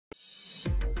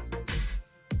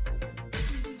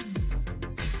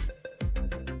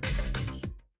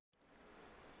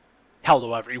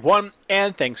Hello everyone,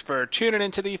 and thanks for tuning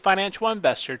into the Financial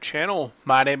Investor channel.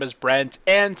 My name is Brent,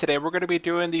 and today we're going to be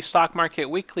doing the stock market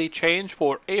weekly change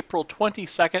for April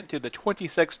 22nd through the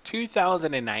 26th,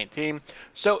 2019.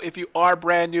 So if you are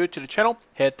brand new to the channel,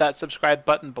 hit that subscribe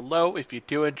button below. If you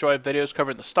do enjoy videos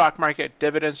covering the stock market,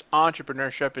 dividends,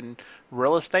 entrepreneurship, and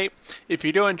real estate, if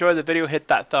you do enjoy the video, hit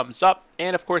that thumbs up.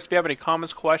 And of course, if you have any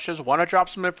comments, questions, want to drop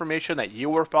some information that you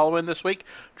were following this week,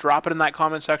 drop it in that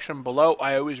comment section below.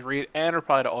 I always read and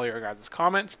reply to all your guys'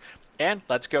 comments. And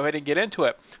let's go ahead and get into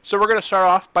it. So we're going to start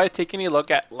off by taking a look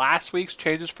at last week's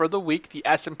changes for the week. The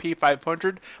S&P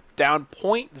 500 down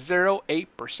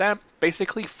 0.08%,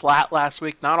 basically flat last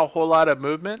week, not a whole lot of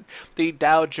movement. The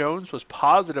Dow Jones was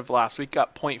positive last week,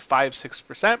 up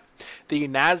 0.56%. The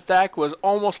NASDAQ was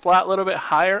almost flat, a little bit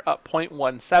higher, up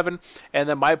 0.17%. And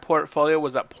then my portfolio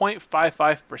was up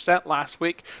 0.55% last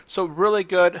week. So really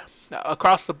good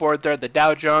across the board there. The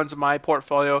Dow Jones and my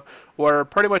portfolio were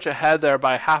pretty much ahead there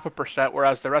by 0.5%,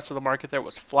 whereas the rest of the market there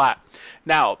was flat.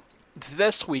 Now,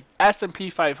 this week, S&P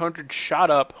 500 shot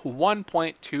up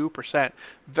 1.2%.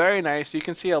 Very nice. You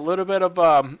can see a little bit of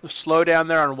slowdown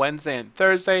there on Wednesday and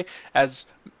Thursday as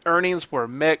earnings were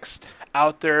mixed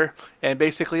out there, and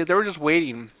basically they were just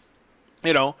waiting.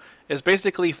 You know, it's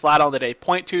basically flat on the day.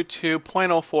 0.22,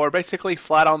 0.04, basically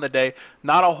flat on the day.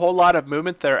 Not a whole lot of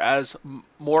movement there as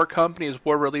more companies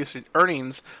were releasing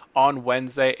earnings on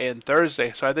Wednesday and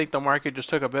Thursday. So I think the market just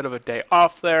took a bit of a day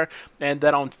off there. And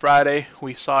then on Friday,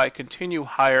 we saw it continue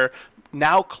higher,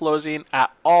 now closing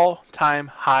at all-time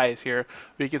highs here.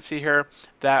 We can see here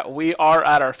that we are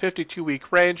at our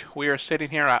 52-week range. We are sitting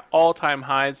here at all-time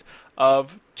highs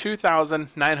of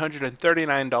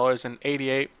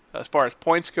 $2,939.88 as far as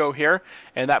points go here,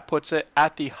 and that puts it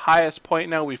at the highest point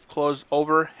now. We've closed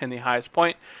over in the highest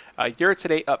point. Year to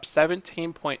date up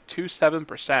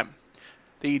 17.27%.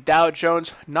 The Dow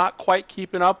Jones not quite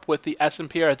keeping up with the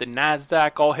S&P or the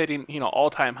NASDAQ, all hitting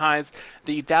all-time highs.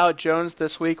 The Dow Jones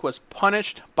this week was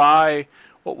punished by,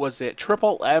 what was it?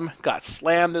 Triple M got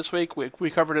slammed this week. We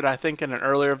covered it, I think, in an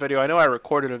earlier video. I know I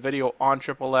recorded a video on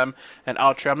Triple M and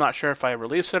Altria. I'm not sure if I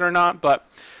released it or not, but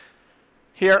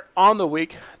here on the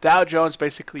week, Dow Jones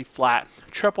basically flat.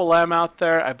 Triple M out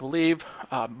there, I believe.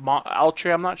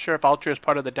 Altria, I'm not sure if Altria is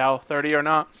part of the Dow 30 or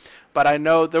not, but I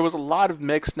know there was a lot of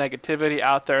mixed negativity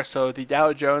out there. So the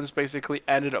Dow Jones basically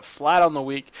ended up flat on the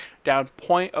week, down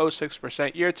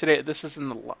 0.06% year to date. This is in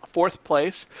the fourth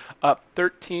place, up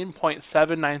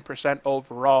 13.79%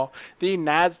 overall. The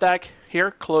NASDAQ here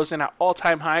closing at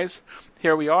all-time highs.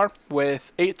 Here we are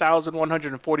with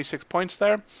 8,146 points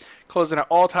there, closing at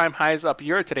all-time highs, up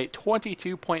year to date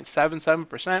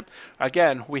 22.77%.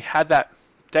 Again, we had that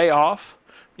day off.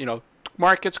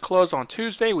 Markets closed on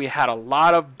Tuesday. We had a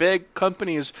lot of big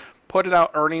companies putting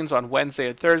out earnings on Wednesday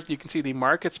and Thursday. You can see the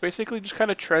markets basically just kind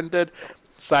of trended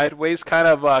sideways, kind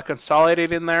of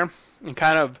consolidating there and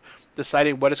kind of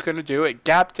deciding what it's going to do. It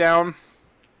gapped down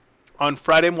on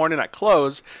Friday morning at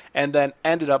close and then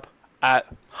ended up at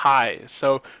highs.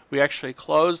 So we actually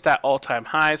closed at all-time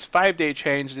highs. 5-day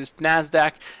change. This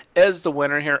NASDAQ is the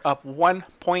winner here, up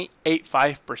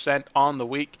 1.85% on the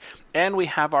week. And we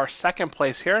have our second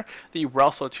place here, the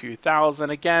Russell 2000.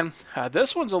 Again,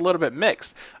 this one's a little bit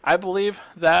mixed. I believe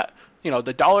that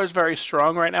the dollar is very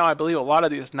strong right now. I believe a lot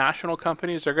of these national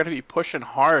companies are going to be pushing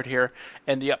hard here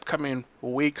in the upcoming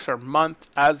weeks or month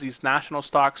as these national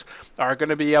stocks are going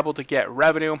to be able to get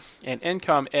revenue and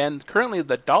income. And currently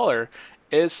the dollar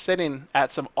is sitting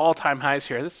at some all-time highs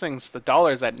here. The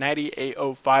dollar is at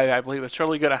 98.05. I believe it's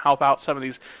really going to help out some of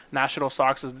these national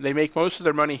stocks as they make most of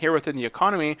their money here within the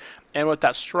economy. And with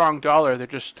that strong dollar, they're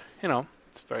just,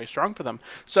 it's very strong for them.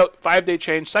 So 5-day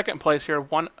change, second place here,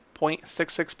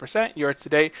 1.66% year to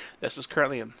date. This is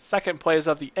currently in second place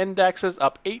of the indexes,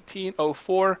 up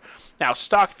 18.04. Now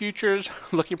stock futures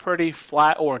looking pretty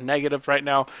flat or negative right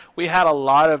now. We had a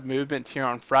lot of movement here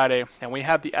on Friday, and we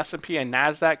have the S&P and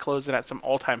NASDAQ closing at some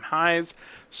all-time highs.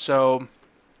 So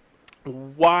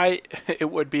why it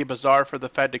would be bizarre for the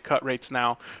Fed to cut rates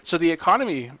now. So the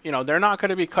economy, they're not going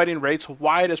to be cutting rates.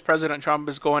 Why does President Trump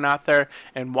is going out there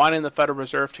and wanting the Federal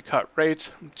Reserve to cut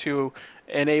rates to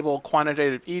enable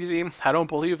quantitative easing? I don't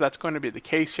believe that's going to be the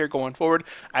case here going forward.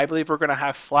 I believe we're going to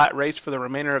have flat rates for the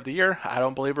remainder of the year. I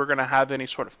don't believe we're going to have any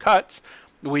sort of cuts.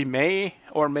 We may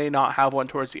or may not have one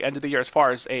towards the end of the year as far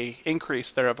as a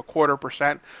increase there of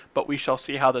 0.25%, but we shall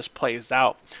see how this plays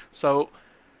out. So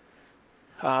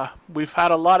we've had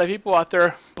a lot of people out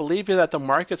there believing that the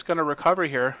market's going to recover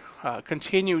here,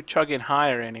 continue chugging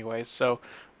higher anyway. So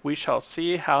we shall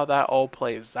see how that all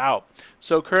plays out.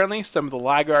 So currently, some of the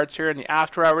laggards here in the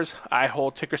after hours, I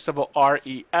hold ticker symbol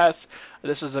RES.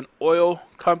 This is an oil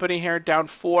company here, down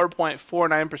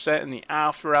 4.49% in the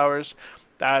after hours.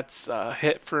 That's a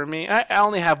hit for me. I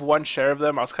only have one share of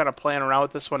them. I was kind of playing around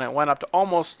with this one. It went up to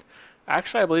almost,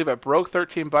 actually I believe it broke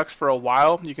 13 bucks for a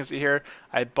while. You can see here,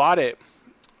 I bought it,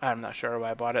 I'm not sure why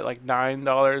I bought it, like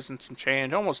 $9 and some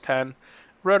change, almost 10.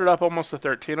 Wrote it up almost to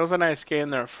 13. It was a nice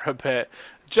gain there for a bit.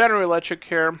 General Electric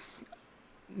here,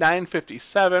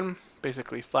 957,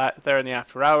 basically flat there in the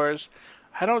after hours.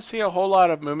 I don't see a whole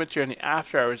lot of movement here in the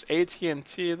after hours.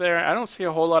 AT&T there, I don't see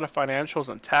a whole lot of financials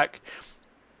and tech.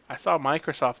 I saw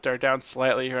Microsoft there down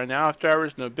slightly here in the after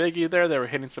hours. No biggie there. They were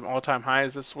hitting some all-time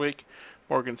highs this week.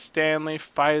 Morgan Stanley,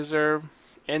 Pfizer,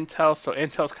 Intel. So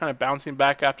Intel's kind of bouncing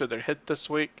back after their hit this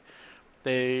week.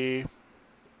 They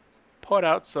put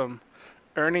out some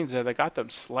earnings there. They got them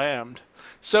slammed.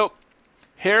 So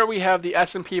here we have the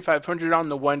S&P 500 on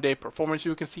the one-day performance.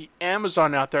 You can see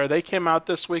Amazon out there. They came out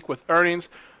this week with earnings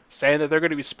saying that they're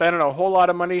going to be spending a whole lot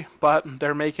of money, but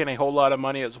they're making a whole lot of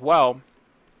money as well.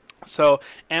 So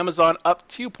Amazon up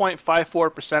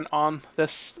 2.54% on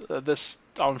this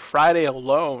on Friday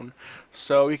alone.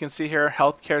 So you can see here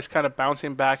healthcare is kind of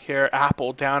bouncing back here.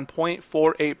 Apple down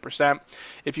 0.48%.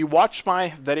 If you watched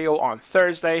my video on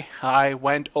Thursday, I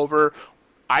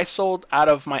sold out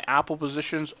of my Apple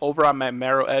positions over on my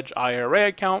Merrill Edge IRA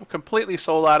account. Completely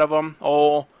sold out of them.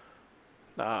 What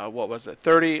was it?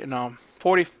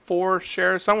 44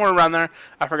 shares, somewhere around there.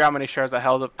 I forgot how many shares I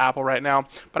held of Apple right now,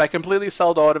 but I completely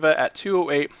sold out of it at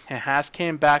 208. It has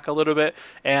came back a little bit,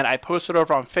 and I posted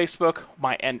over on Facebook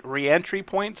my re-entry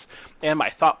points and my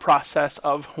thought process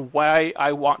of why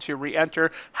I want to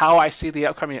re-enter, how I see the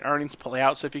upcoming earnings play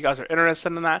out. So if you guys are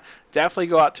interested in that, definitely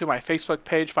go out to my Facebook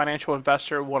page, Financial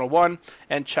Investor 101,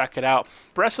 and check it out.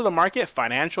 The rest of the market,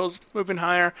 financials moving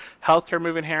higher, healthcare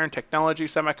moving higher, and technology,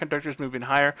 semiconductors moving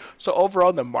higher. So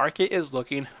overall, the market is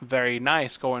looking very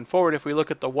nice going forward. If we look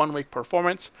at the 1 week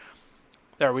performance,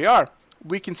 there we are.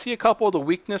 We can see a couple of the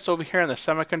weakness over here in the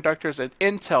semiconductors and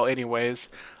Intel anyways.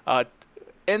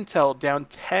 Intel down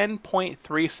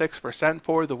 10.36%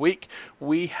 for the week.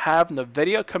 We have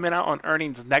NVIDIA coming out on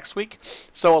earnings next week.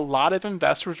 So a lot of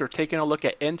investors are taking a look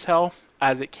at Intel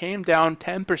as it came down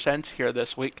 10% here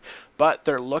this week, but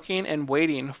they're looking and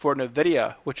waiting for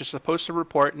NVIDIA, which is supposed to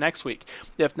report next week.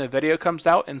 If NVIDIA comes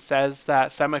out and says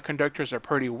that semiconductors are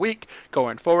pretty weak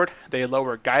going forward, they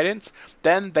lower guidance,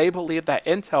 then they believe that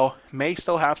Intel may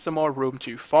still have some more room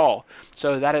to fall.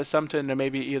 So that is something to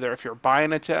maybe either if you're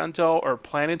buying into Intel or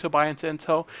planning to buy into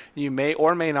Intel, you may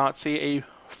or may not see a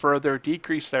further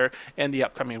decrease there in the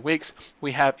upcoming weeks.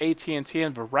 We have AT&T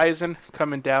and Verizon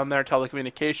coming down there,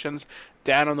 telecommunications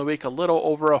down on the week a little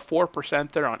over a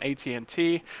 4% there on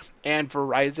AT&T, and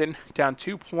Verizon down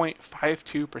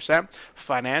 2.52%.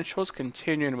 Financials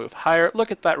continuing to move higher.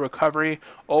 Look at that recovery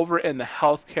over in the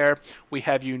healthcare. We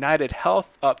have United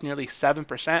Health up nearly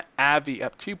 7%, AbbVie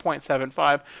up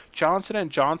 2.75%, Johnson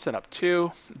 & Johnson up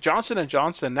 2%. Johnson &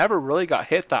 Johnson never really got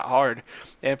hit that hard,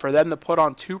 and for them to put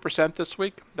on 2% this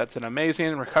week, that's an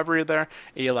amazing recovery there.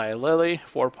 Eli Lilly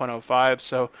 4.05%.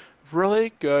 So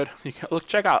really good. You can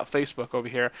check out Facebook over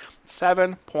here,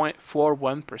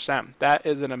 7.41%. That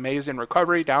is an amazing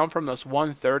recovery, down from those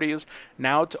 130s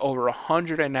now to over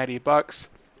 190 bucks.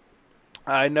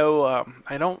 I know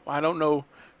I don't know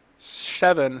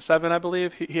Seven, I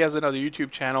believe. He has another YouTube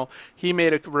channel. He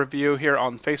made a review here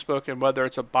on Facebook and whether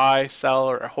it's a buy, sell,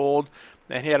 or a hold,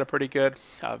 and he had a pretty good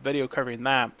video covering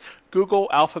that. Google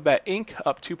Alphabet Inc.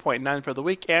 up 2.9 for the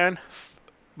week, and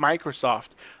Microsoft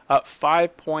up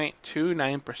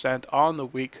 5.29% on the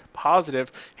week,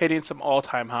 positive, hitting some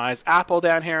all-time highs. Apple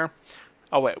down here.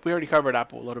 Oh wait, we already covered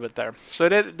Apple a little bit there. So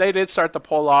they did start to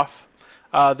pull off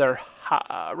their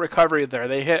recovery there.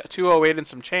 They hit 208 and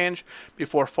some change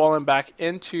before falling back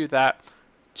into that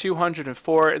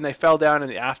 204, and they fell down in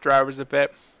the after hours a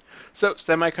bit. So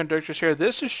semiconductors here.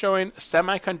 This is showing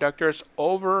semiconductors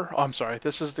over. Oh, I'm sorry.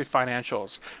 This is the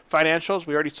financials. Financials.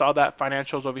 We already saw that.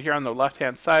 Financials over here on the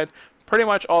left-hand side. Pretty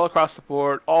much all across the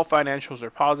board, all financials are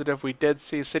positive. We did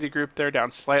see Citigroup there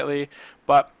down slightly,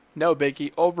 but no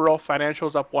biggie. Overall,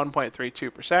 financials up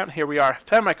 1.32%. Here we are,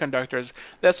 semiconductors.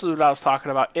 This is what I was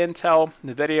talking about. Intel,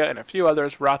 NVIDIA, and a few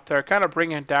others were out there kind of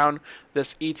bringing down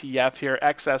this ETF here.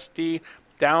 XSD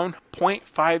down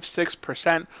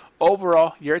 0.56%.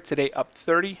 Overall, year-to-date up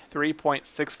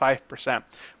 33.65%.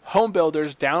 Home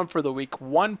builders down for the week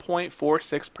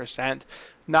 1.46%.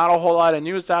 Not a whole lot of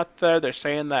news out there. They're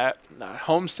saying that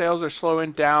home sales are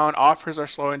slowing down, offers are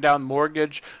slowing down,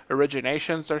 mortgage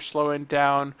originations are slowing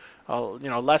down.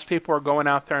 less people are going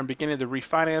out there and beginning to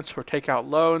refinance or take out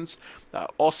loans.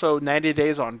 Also, 90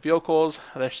 days on vehicles.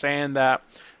 They're saying that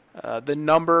the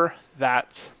number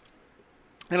that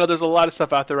there's a lot of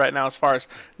stuff out there right now as far as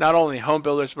not only home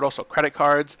builders but also credit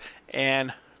cards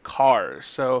and cars.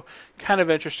 So kind of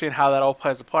interesting how that all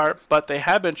plays a part, but they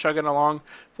have been chugging along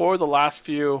for the last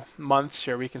few months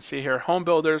here. We can see here home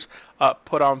builders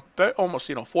put on almost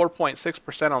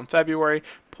 4.6% on February,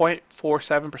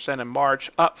 0.47% in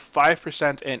March, up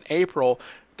 5% in April.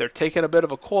 They're taking a bit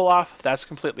of a cool off. That's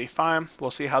completely fine.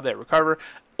 We'll see how they recover.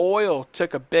 Oil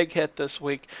took a big hit this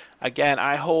week. Again,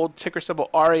 I hold ticker symbol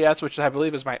RES, which I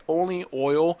believe is my only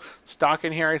oil stock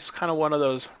in here. It's kind of one of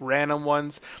those random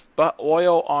ones. But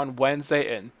oil on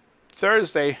Wednesday and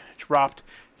Thursday dropped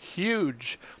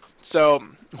huge. So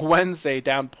Wednesday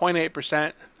down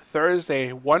 0.8%, Thursday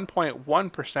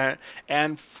 1.1%,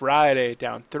 and Friday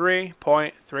down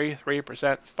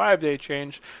 3.33%. 5-day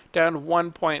change down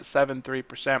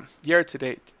 1.73%. Year to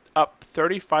date up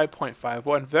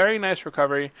 35.51. Very nice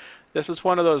recovery. This is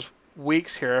one of those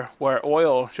weeks here where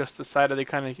oil just decided to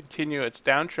kind of continue its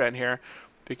downtrend here.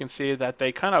 You can see that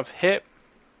they kind of hit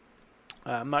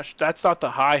that's not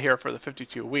the high here for the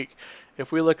 52 week.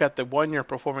 If we look at the 1 year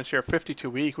performance here, 52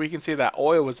 week, we can see that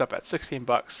oil was up at 16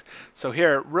 bucks. So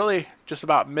here, really just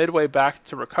about midway back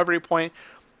to recovery point,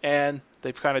 and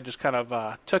they've kind of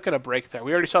taken a break there.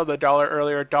 We already saw the dollar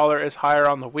earlier. Dollar is higher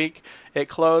on the week. It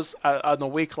closed on the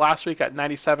week last week at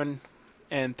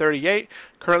 97.38.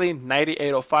 Currently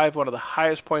 98.05, one of the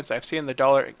highest points I've seen the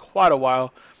dollar in quite a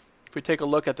while. If we take a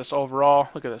look at this overall,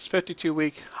 look at this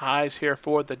 52-week highs here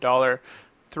for the dollar.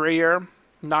 3-year,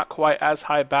 not quite as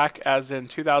high back as in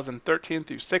 2013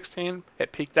 through 16.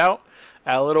 It peaked out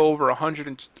at a little over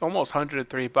 100, almost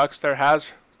 103 bucks. There has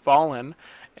fallen,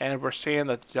 and we're seeing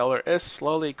that the dollar is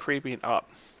slowly creeping up.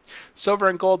 Silver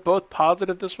and gold both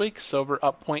positive this week. Silver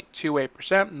up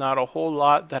 0.28%. Not a whole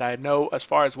lot that I know as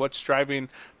far as what's driving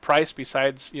price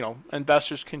besides,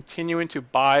 investors continuing to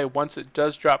buy once it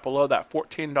does drop below that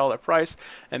 $14 price.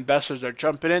 Investors are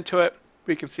jumping into it.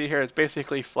 We can see here it's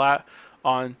basically flat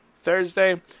on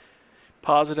Thursday,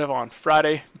 positive on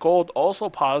Friday. Gold also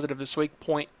positive this week,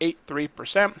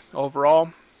 0.83%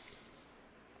 overall.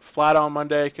 Flat on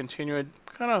Monday, continued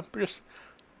kind of just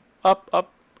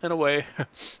up in a way.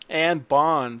 And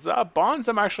bonds. Bonds,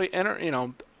 I'm actually,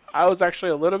 I was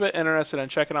actually a little bit interested in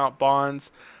checking out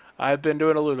bonds. I've been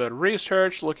doing a little bit of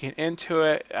research, looking into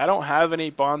it. I don't have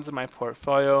any bonds in my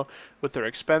portfolio with their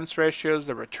expense ratios,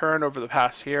 the return over the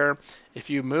past year. If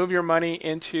you move your money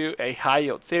into a high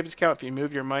yield savings account, if you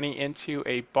move your money into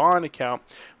a bond account,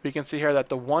 we can see here that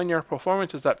the 1 year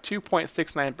performance is up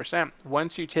 2.69%.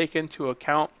 Once you take into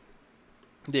account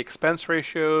the expense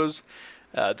ratios,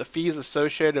 the fees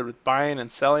associated with buying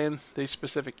and selling these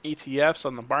specific ETFs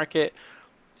on the market,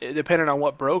 depending on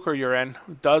what broker you're in,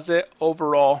 does it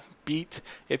overall beat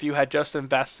if you had just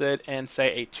invested in,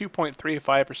 say, a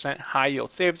 2.35% high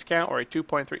yield savings account or a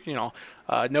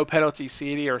 2.3, no penalty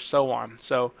CD or so on.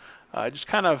 So just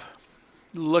kind of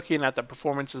looking at the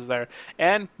performances there.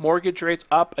 And mortgage rates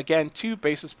up again 2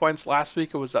 basis points. Last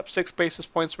week it was up 6 basis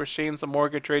points. We're seeing the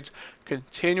mortgage rates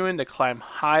continuing to climb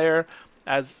higher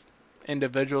as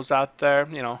individuals out there,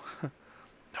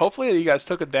 hopefully you guys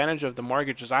took advantage of the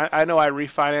mortgages. I know I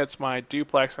refinanced my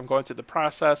duplex. I'm going through the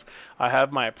process. I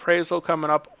have my appraisal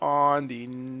coming up on the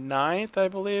 9th, I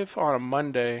believe, on a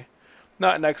Monday.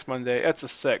 Not next Monday. It's the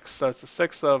 6th. So it's the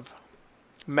 6th of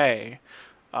May.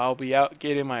 I'll be out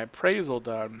getting my appraisal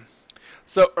done.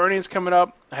 So earnings coming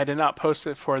up. I did not post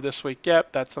it for this week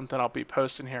yet. That's something I'll be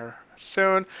posting here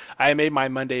soon. I made my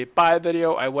Monday buy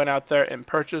video. I went out there and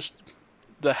purchased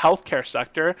the healthcare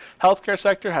sector. Healthcare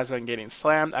sector has been getting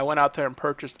slammed. I went out there and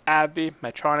purchased AbbVie,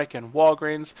 Medtronic, and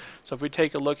Walgreens. So if we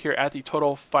take a look here at the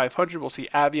total 500, we'll see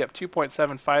AbbVie up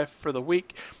 2.75 for the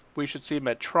week. We should see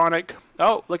Medtronic.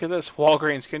 Oh, look at this.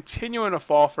 Walgreens continuing to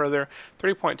fall further,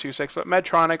 3.26, but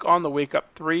Medtronic on the week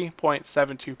up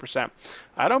 3.72%.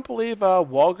 I don't believe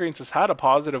Walgreens has had a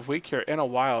positive week here in a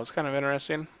while. It's kind of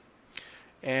interesting.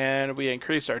 And we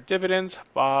increased our dividends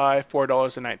by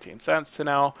 $4.19 to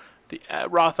now. The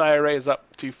Roth IRA is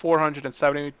up to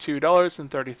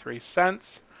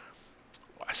 $472.33.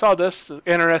 I saw this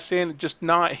interesting, just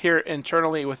not here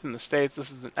internally within the States.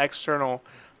 This is an external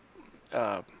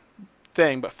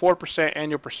thing, but 4%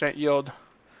 annual percent yield.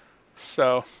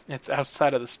 So it's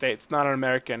outside of the States, not an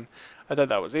American. I thought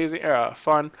that was easy,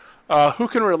 fun. Who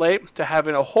can relate to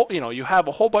having a whole, you have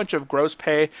a whole bunch of gross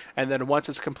pay, and then once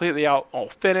it's completely out, all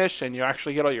finished, and you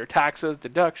actually get all your taxes,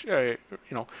 deduction,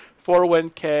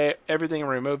 401k, everything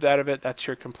removed out of it, that's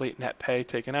your complete net pay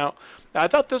taken out. Now, I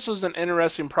thought this was an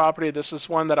interesting property. This is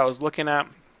one that I was looking at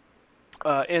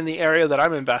in the area that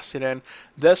I'm invested in.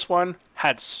 This one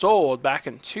had sold back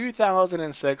in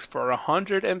 2006 for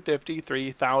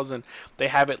 $153,000. They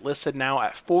have it listed now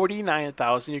at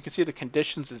 $49,000. You can see the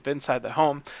conditions is inside the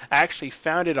home. I actually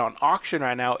found it on auction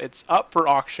right now. It's up for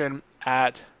auction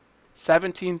at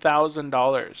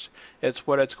 $17,000. It's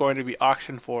what it's going to be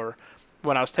auctioned for.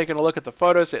 When I was taking a look at the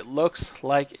photos, it looks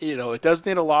like, it does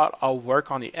need a lot of work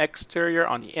on the exterior,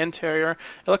 on the interior.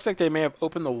 It looks like they may have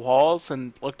opened the walls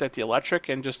and looked at the electric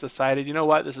and just decided, you know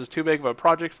what, this is too big of a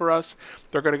project for us.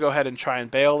 They're going to go ahead and try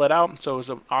and bail it out. So it was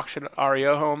an auction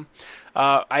REO home.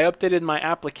 I updated my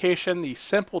application, the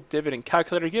simple dividend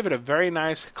calculator, give it a very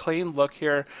nice clean look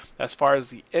here as far as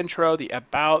the intro, the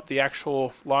about, the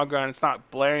actual long run. It's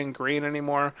not blaring green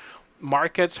anymore.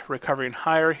 Markets recovering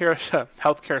higher here.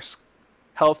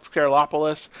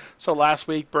 Healthcareopolis. So last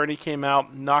week, Bernie came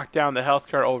out, knocked down the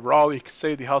healthcare overall. We could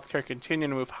see the healthcare continue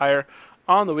to move higher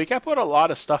on the week. I put a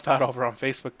lot of stuff out over on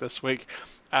Facebook this week.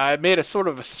 I made a sort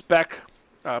of a spec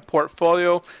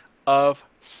portfolio of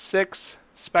 6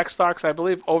 spec stocks. I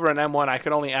believe over an M1, I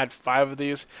could only add 5 of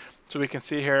these. So we can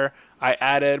see here, I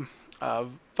added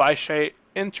Vishay,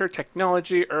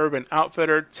 Intertechnology, Urban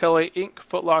Outfitter, Tilly, Inc.,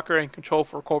 Foot Locker, and Control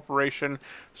for Corporation.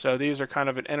 So these are kind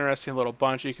of an interesting little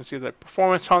bunch. You can see the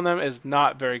performance on them is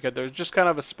not very good. They're just kind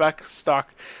of a spec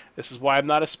stock. This is why I'm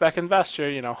not a spec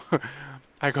investor,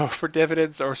 I go for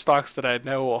dividends or stocks that I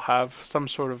know will have some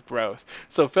sort of growth.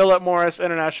 So Philip Morris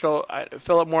International,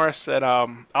 Philip Morris at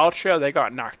Altria, they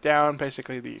got knocked down.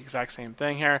 Basically the exact same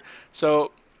thing here.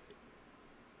 So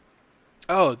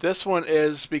this one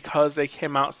is because they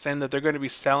came out saying that they're going to be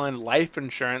selling life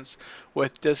insurance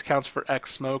with discounts for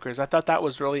ex-smokers. I thought that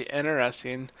was really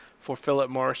interesting for Philip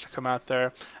Morris to come out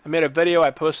there. I made a video.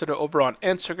 I posted it over on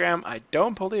Instagram. I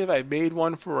don't believe I made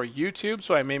one for YouTube,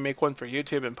 so I may make one for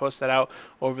YouTube and post that out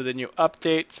over the new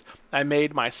updates. I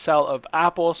made my sell of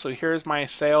Apple, so here's my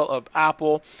sale of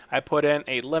Apple. I put in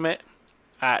a limit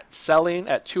at selling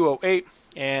at 208,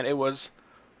 and it was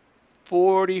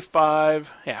 45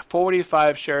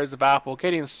 shares of Apple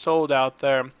getting sold out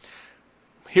there.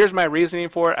 Here's my reasoning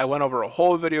for it. I went over a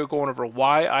whole video going over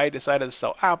why I decided to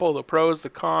sell Apple, the pros, the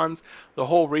cons, the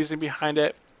whole reason behind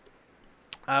it.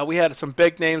 We had some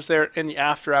big names there in the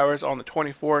after hours on the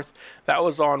 24th. That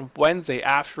was on Wednesday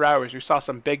after hours. We saw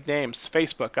some big names.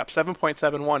 Facebook up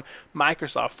 7.71,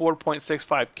 Microsoft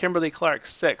 4.65, Kimberly-Clark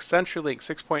 6, CenturyLink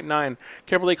 6.9.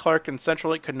 Kimberly-Clark and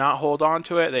CenturyLink could not hold on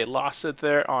to it. They lost it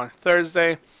there on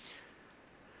Thursday.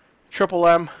 Triple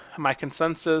M, my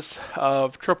consensus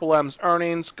of Triple M's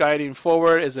earnings guiding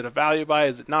forward. Is it a value buy?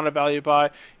 Is it not a value buy?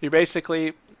 You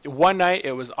basically, one night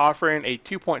it was offering a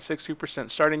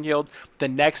 2.62% starting yield. The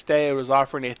next day it was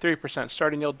offering a 3%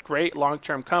 starting yield. Great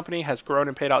long-term company, has grown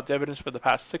and paid out dividends for the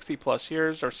past 60 plus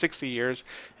years, or 60 years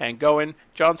and going.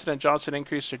 Johnson & Johnson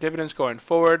increased their dividends going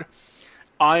forward.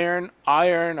 Iron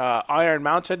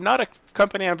Mountain, not a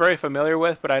company I'm very familiar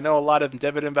with, but I know a lot of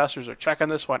dividend investors are checking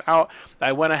this one out.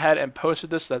 I went ahead and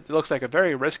posted this. That looks like a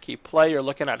very risky play. You're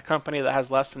looking at a company that has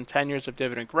less than 10 years of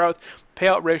dividend growth.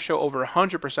 Payout ratio over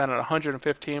 100% at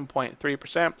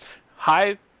 115.3%.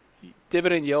 High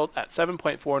dividend yield at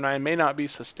 7.49 may not be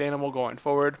sustainable going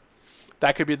forward.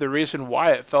 That could be the reason why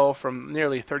it fell from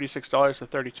nearly $36 to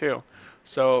 $32.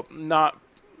 So not,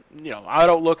 I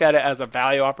don't look at it as a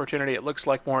value opportunity. It looks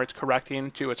like more it's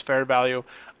correcting to its fair value.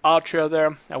 Altria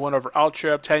there, I went over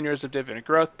Altria, 10 years of dividend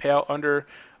growth, payout under,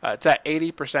 it's at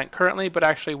 80% currently, but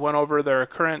actually went over their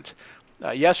current,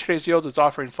 yesterday's yield is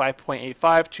offering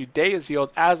 5.85. Today's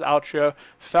yield as Altria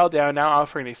fell down, now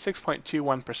offering a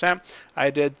 6.21%.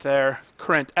 I did their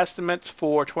current estimates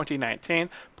for 2019,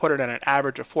 put it at an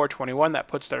average of 421. That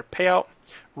puts their payout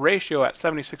ratio at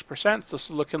 76%. So this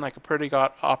is looking like a pretty good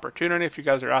opportunity if you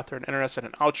guys are out there and interested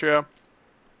in Altria.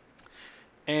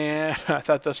 And I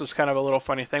thought this was kind of a little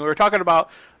funny thing. We were talking about,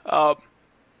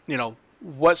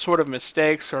 what sort of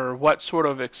mistakes or what sort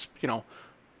of,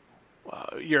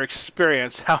 your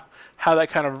experience, how that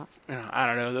kind of, I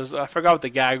don't know. I forgot what the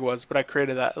gag was, but I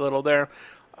created that a little there.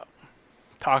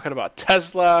 Talking about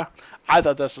Tesla. I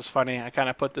thought this was funny. I kind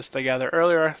of put this together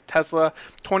earlier. Tesla,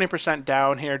 20%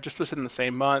 down here, just within the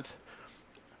same month.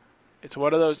 It's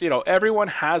one of those, everyone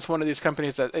has one of these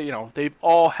companies that, they've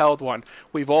all held one.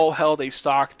 We've all held a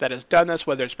stock that has done this,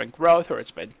 whether it's been growth or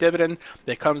it's been dividend.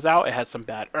 It comes out, it has some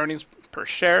bad earnings per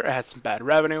share, it has some bad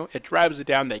revenue, it drives it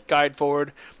down, they guide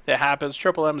forward. It happens.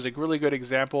 Triple M is a really good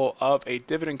example of a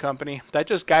dividend company that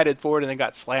just guided forward and then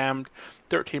got slammed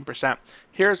 13%.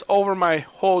 Here's over my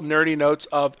whole nerdy notes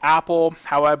of Apple,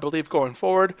 how I believe going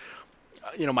forward.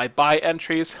 My buy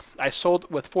entries. I sold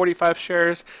with 45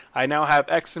 shares. I now have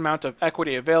X amount of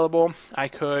equity available. I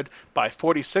could buy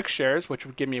 46 shares, which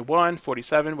would give me 1,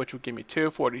 47, which would give me 2,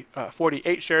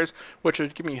 48 shares, which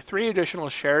would give me 3 additional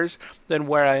shares than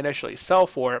where I initially sell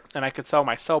for. And I could sell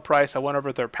my sell price. I went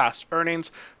over their past earnings,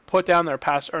 put down their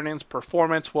past earnings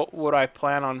performance. What would I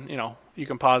plan on? You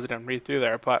can pause it and read through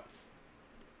there, but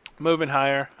moving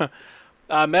higher.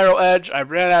 Merrill Edge, I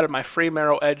ran out of my free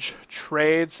Merrill Edge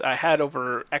trades. I had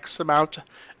over X amount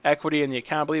equity in the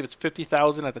account. I believe it's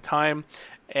 50,000 at the time,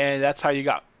 and that's how you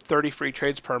got 30 free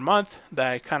trades per month. That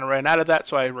I kind of ran out of that,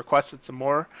 so I requested some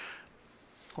more.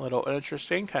 A little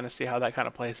interesting, kind of see how that kind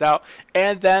of plays out.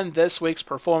 And then this week's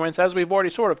performance, as we've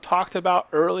already sort of talked about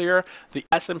earlier, the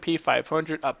S&P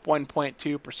 500 up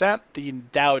 1.2%, the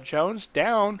Dow Jones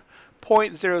down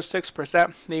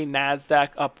 0.06%, the NASDAQ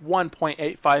up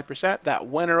 1.85%, that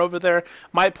winner over there.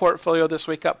 My portfolio this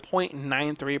week up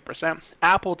 0.93%.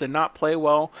 Apple did not play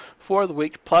well for the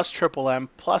week, plus Triple M,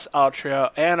 plus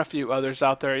Altria, and a few others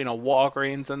out there,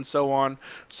 Walgreens and so on.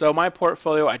 So my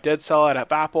portfolio, I did sell it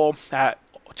at Apple at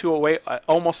 208,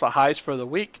 almost the highs for the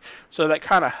week. So that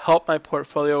kind of helped my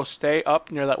portfolio stay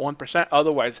up near that 1%.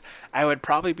 Otherwise, I would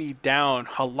probably be down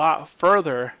a lot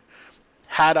further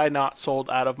had I not sold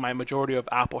out of my majority of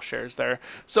Apple shares there.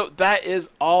 So that is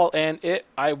all and it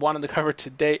I wanted to cover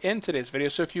today in today's video.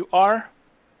 So if you are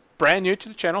brand new to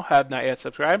the channel, have not yet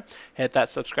subscribed, hit that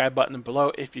subscribe button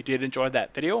below. If you did enjoy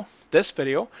this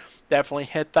video, definitely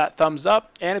hit that thumbs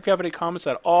up. And if you have any comments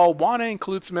at all, want to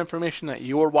include some information that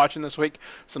you were watching this week,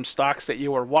 some stocks that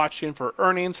you were watching for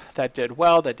earnings that did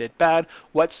well, that did bad,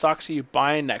 what stocks are you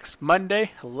buying next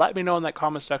Monday? Let me know in that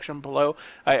comment section below.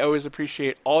 I always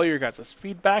appreciate all your guys'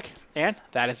 feedback. And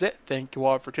that is it. Thank you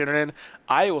all for tuning in.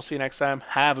 I will see you next time.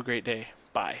 Have a great day.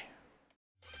 Bye.